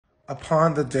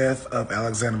Upon the death of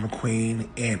Alexander McQueen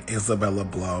and Isabella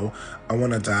Blow, I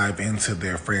want to dive into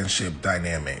their friendship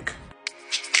dynamic.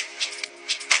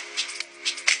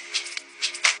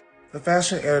 The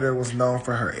fashion editor was known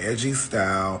for her edgy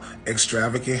style,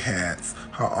 extravagant hats,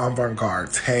 her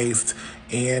avant-garde taste,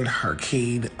 and her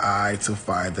keen eye to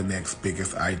find the next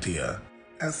biggest idea.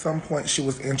 At some point, she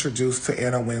was introduced to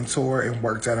Anna Wintour and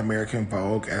worked at American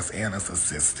Vogue as Anna's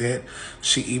assistant.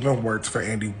 She even worked for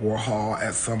Andy Warhol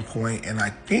at some point, and I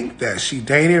think that she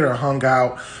dated or hung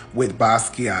out with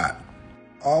Basquiat.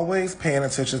 Always paying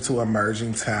attention to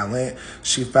emerging talent,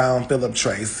 she found Philip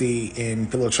Tracy,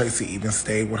 and Philip Tracy even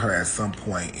stayed with her at some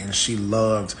point, and she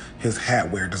loved his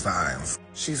hatwear designs.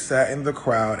 She sat in the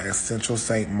crowd at Central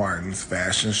St. Martin's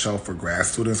fashion show for grad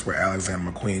students where Alexander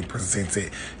McQueen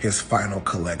presented his final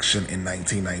collection in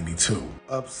 1992.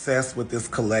 Obsessed with this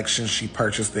collection, she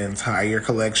purchased the entire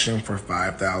collection for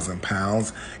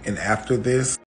 £5,000, and after this,